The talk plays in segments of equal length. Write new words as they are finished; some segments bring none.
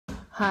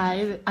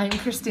Hi, I'm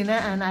Christina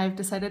and I've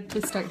decided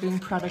to start doing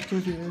product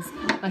reviews.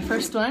 My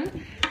first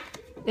one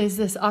is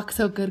this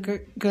Oxo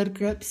Good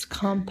Grips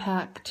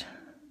Compact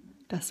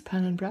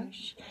dustpan and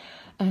brush.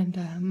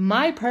 And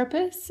my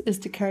purpose is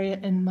to carry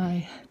it in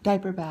my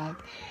diaper bag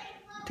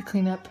to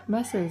clean up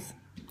messes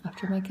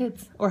after my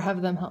kids, or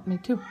have them help me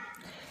too.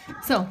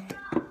 So,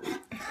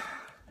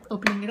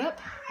 opening it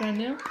up, brand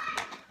new.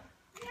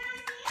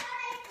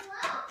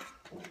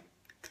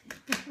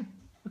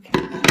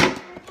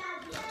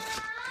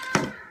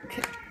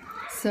 Okay,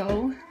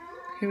 so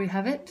here we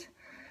have it.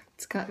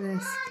 It's got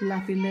this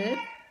flappy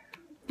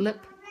lip.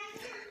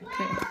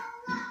 Okay,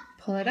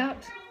 pull it out.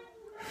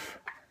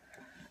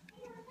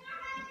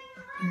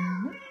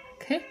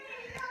 Okay,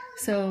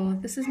 so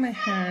this is my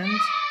hand.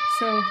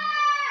 So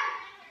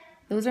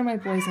those are my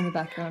boys in the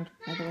background,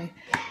 by the way.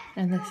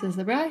 And this is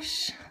the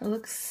brush. It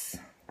looks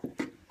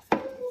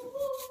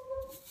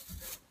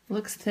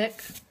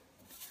thick.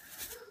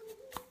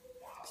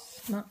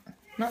 It's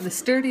not the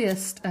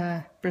sturdiest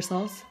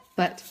bristles,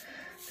 but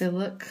they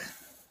look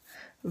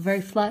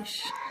very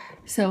flush.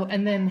 So,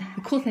 and then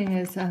the cool thing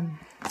is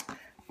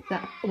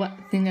what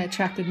thing that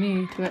attracted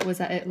me to it was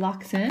that it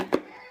locks in.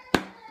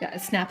 Yeah,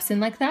 it snaps in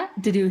like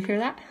that. Did you hear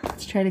that?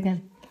 Let's try it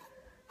again.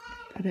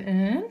 Put it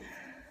in.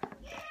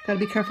 Gotta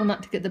be careful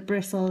not to get the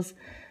bristles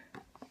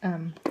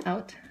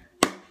out.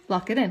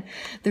 Lock it in.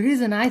 The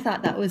reason I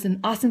thought that was an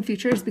awesome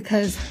feature is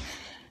because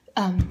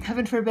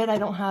heaven forbid I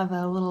don't have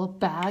a little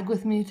bag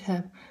with me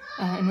to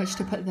in which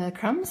to put the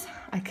crumbs.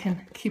 I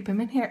can keep them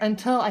in here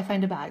until I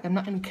find a bag. I'm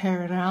not going to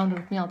carry it around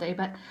with me all day,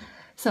 but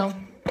so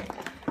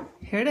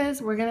here it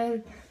is. We're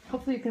gonna,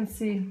 hopefully you can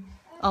see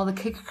all the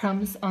cake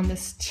crumbs on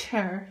this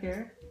chair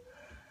here,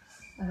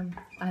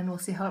 and we'll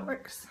see how it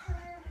works.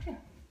 Okay.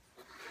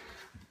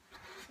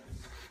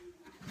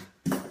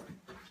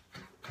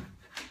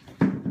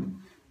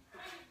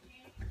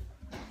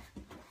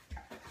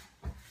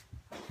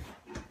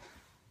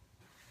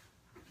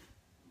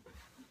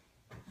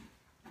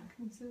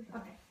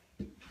 Okay.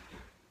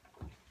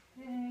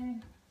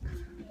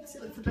 Let's see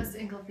what's the best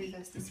angle for you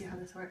guys to see how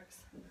this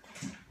works.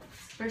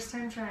 First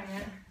time trying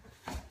it.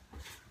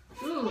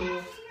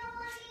 Ooh.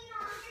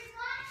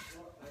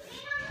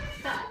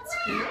 That's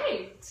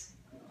great.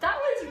 That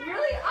was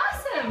really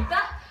awesome.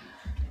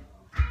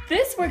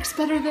 This works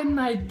better than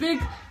my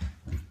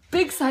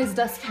big size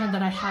dustpan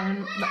that I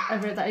have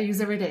that I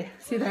use every day.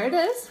 See, there it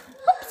is.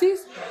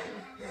 Oopsies.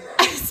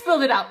 I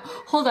spilled it out.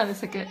 Hold on a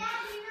second.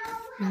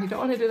 You don't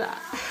want to do that.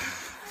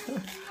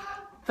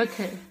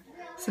 Okay,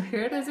 so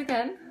here it is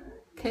again.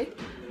 Okay,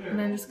 and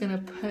I'm just gonna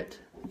put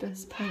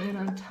this pen in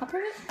on top of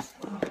it.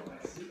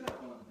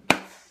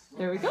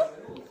 There we go.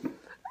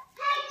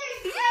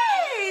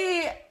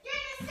 Yay!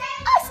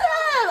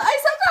 Awesome! I'm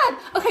so glad.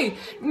 Okay,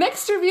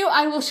 next review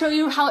I will show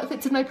you how it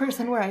fits in my purse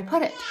and where I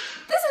put it.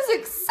 This is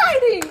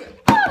exciting!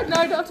 Oh,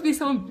 now I don't have to be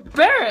so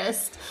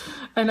embarrassed.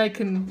 And I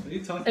can... Are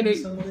you talking to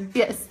somebody?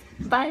 Yes.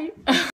 Bye.